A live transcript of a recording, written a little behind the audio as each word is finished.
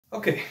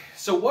Okay,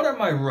 so what are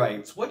my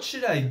rights? What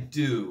should I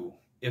do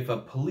if a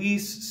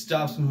police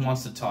stops and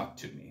wants to talk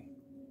to me?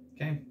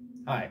 Okay,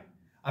 hi,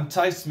 I'm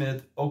Ty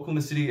Smith,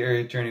 Oklahoma City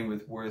area attorney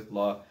with Worth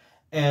Law.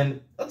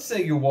 And let's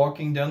say you're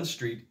walking down the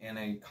street and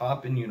a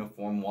cop in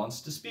uniform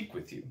wants to speak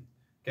with you.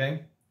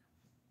 Okay,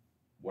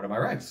 what are my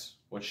rights?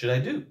 What should I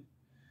do?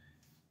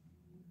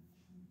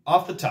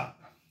 Off the top,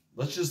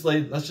 let's just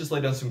lay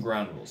down some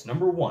ground rules.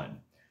 Number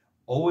one,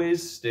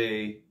 always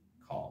stay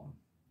calm.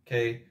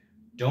 Okay,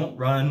 don't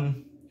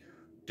run.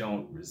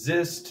 Don't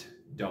resist,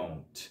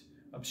 don't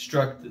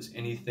obstruct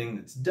anything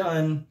that's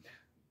done,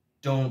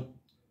 don't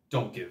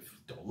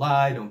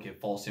lie, don't give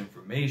false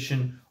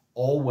information.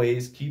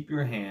 Always keep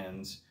your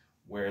hands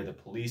where the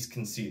police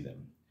can see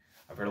them.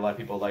 I've heard a lot of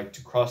people like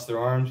to cross their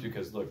arms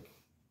because look,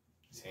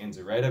 his hands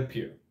are right up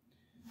here.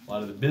 A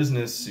lot of the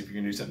business, if you're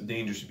gonna do something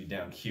dangerous, should be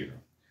down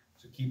here.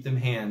 So keep them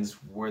hands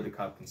where the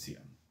cop can see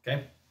them,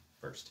 okay?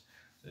 First,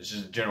 this is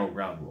just a general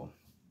ground rule.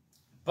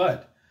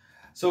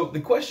 So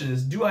the question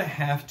is, do I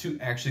have to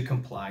actually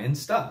comply and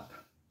stop?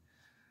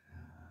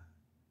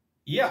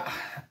 Yeah,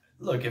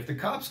 look, if the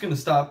cop's going to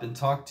stop and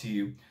talk to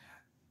you,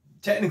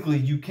 technically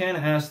you can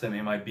ask them,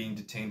 am I being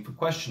detained for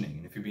questioning?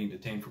 And if you're being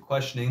detained for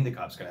questioning, the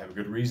cop's got to have a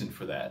good reason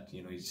for that.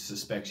 You know, he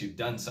suspects you've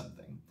done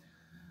something.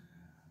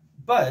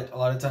 But a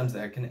lot of times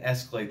that can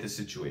escalate the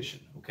situation,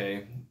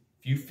 okay?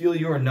 If you feel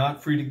you are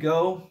not free to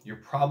go, you're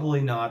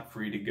probably not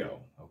free to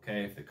go,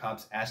 okay? If the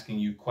cop's asking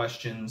you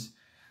questions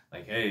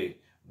like, hey,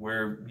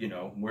 where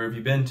have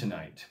you been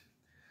tonight?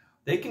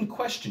 They can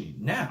question you.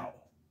 Now,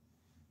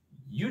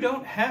 you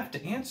don't have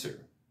to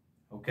answer,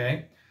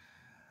 okay?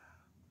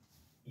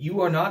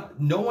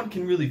 No one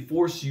can really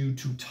force you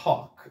to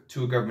talk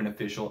to a government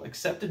official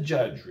except a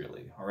judge,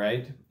 really, all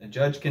right? A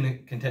judge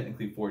can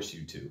technically force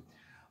you to.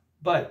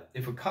 But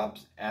if a cop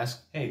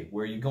asks, hey,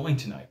 where are you going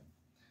tonight?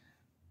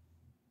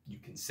 You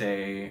can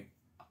say,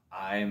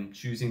 I'm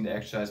choosing to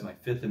exercise my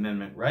Fifth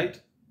Amendment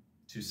right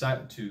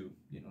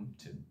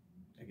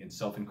against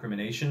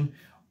self-incrimination.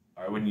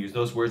 Or I wouldn't use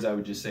those words. I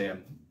would just say I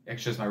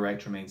exercise my right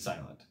to remain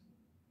silent.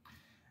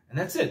 And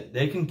that's it.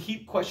 They can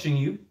keep questioning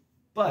you,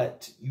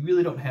 but you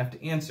really don't have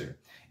to answer.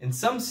 In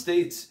some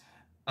states,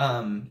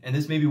 and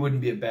this maybe wouldn't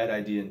be a bad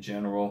idea in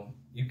general,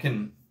 you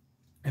can,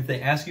 if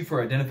they ask you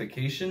for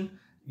identification,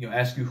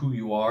 ask you who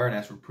you are and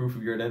ask for proof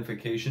of your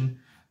identification,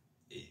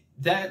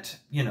 that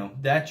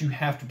you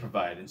have to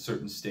provide in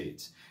certain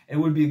states. It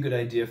would be a good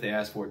idea if they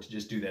ask for it to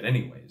just do that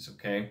anyways,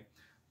 okay?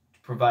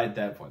 Provide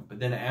that point. But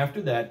then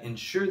after that,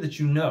 ensure that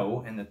you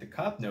know and that the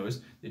cop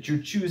knows that you're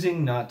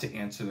choosing not to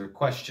answer their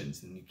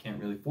questions, and you can't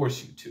really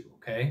force you to,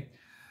 okay?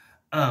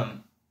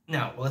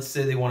 Now, let's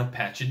say they want to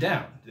pat you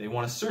down. They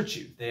want to search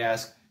you. They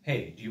ask,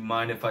 hey, do you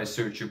mind if I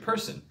search your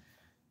person?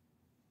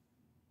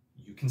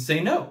 You can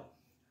say no.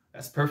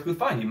 That's perfectly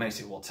fine. You might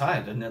say, well, Ty,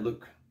 doesn't that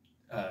look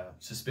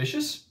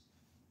suspicious?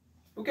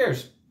 Who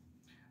cares?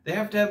 They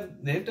have to have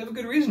a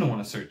good reason to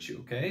want to search you,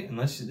 okay?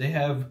 Unless they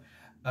have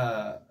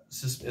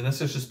unless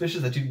they're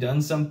suspicious that you've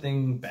done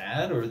something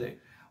bad, or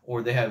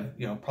they have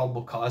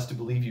probable cause to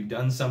believe you've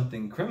done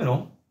something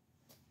criminal,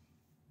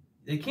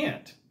 they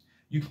can't.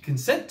 You can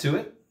consent to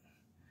it,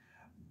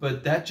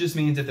 but that just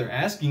means that they're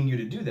asking you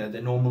to do that.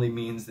 That normally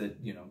means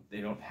that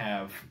they don't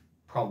have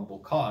probable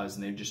cause,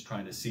 and they're just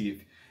trying to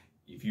see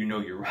if you know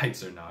your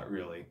rights or not,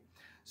 really.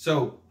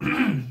 So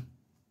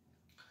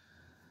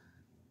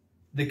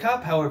the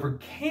cop, however,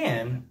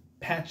 can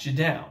pat you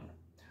down.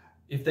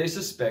 If they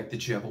suspect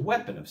that you have a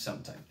weapon of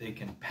some type, they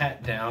can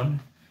pat down,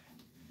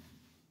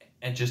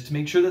 and just to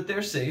make sure that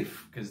they're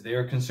safe, because they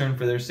are concerned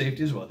for their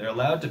safety as well, they're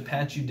allowed to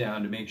pat you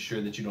down to make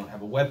sure that you don't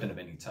have a weapon of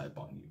any type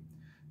on you,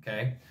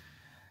 okay?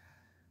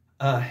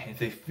 If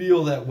they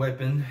feel that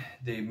weapon,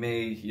 they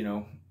may,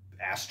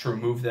 ask to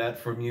remove that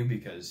from you,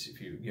 because if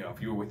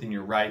you were within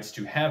your rights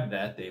to have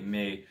that, they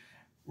may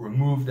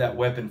remove that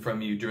weapon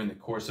from you during the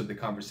course of the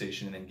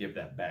conversation and then give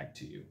that back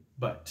to you.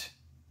 But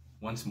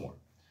once more,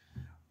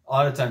 a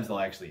lot of times they'll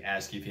actually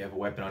ask you if you have a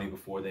weapon on you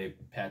before they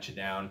pat you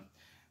down.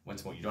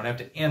 Once more, you don't have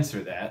to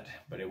answer that,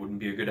 but it wouldn't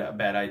be a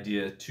bad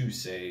idea to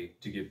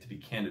be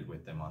candid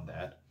with them on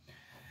that.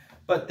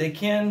 But they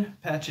can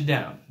pat you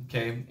down,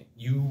 okay?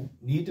 You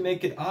need to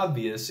make it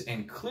obvious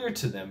and clear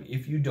to them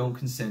if you don't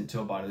consent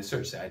to a bodily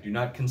search. Say, I do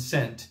not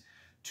consent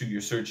to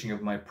your searching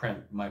of my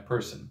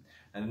person.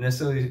 And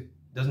it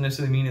doesn't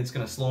necessarily mean it's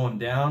going to slow them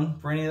down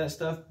for any of that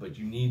stuff, but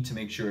you need to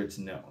make sure it's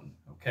known,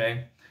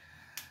 okay?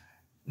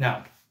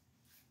 Now,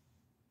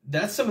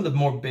 that's some of the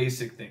more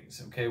basic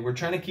things, okay? I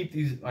try to keep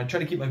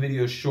my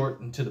videos short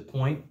and to the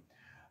point.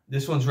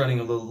 This one's running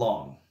a little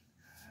long.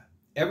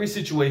 Every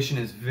situation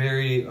is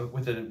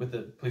with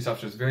the police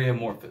officer is very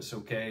amorphous,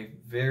 okay?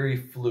 Very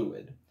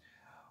fluid.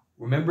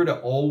 Remember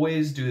to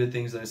always do the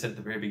things that I said at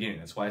the very beginning.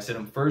 That's why I said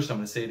them first. I'm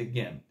going to say it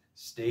again.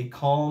 Stay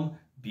calm,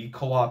 be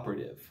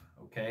cooperative,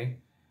 okay?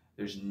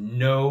 There's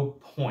no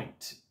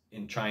point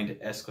in trying to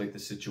escalate the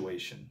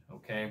situation,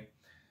 okay?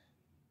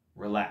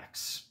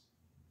 Relax.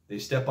 They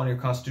step on your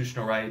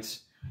constitutional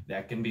rights.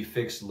 That can be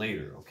fixed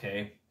later,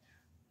 okay?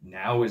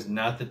 Now is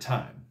not the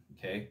time,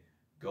 okay?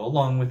 Go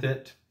along with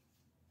it.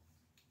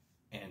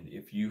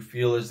 if you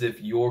feel as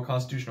if your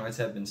constitutional rights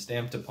have been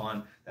stamped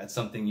upon, that's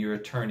something your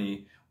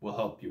attorney will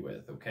help you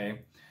with, okay?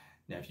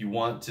 Now, if you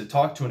want to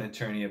talk to an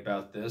attorney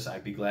about this,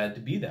 I'd be glad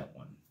to be that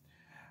one.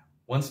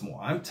 Once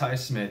more, I'm Ty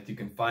Smith. You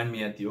can find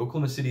me at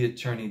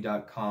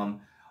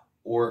theoklahomacityanattorney.com,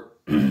 or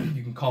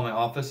you can call my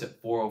office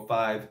at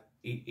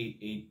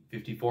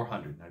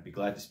 405-888-5400. I'd be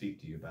glad to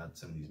speak to you about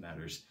some of these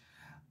matters.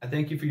 I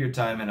thank you for your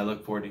time, and I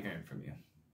look forward to hearing from you.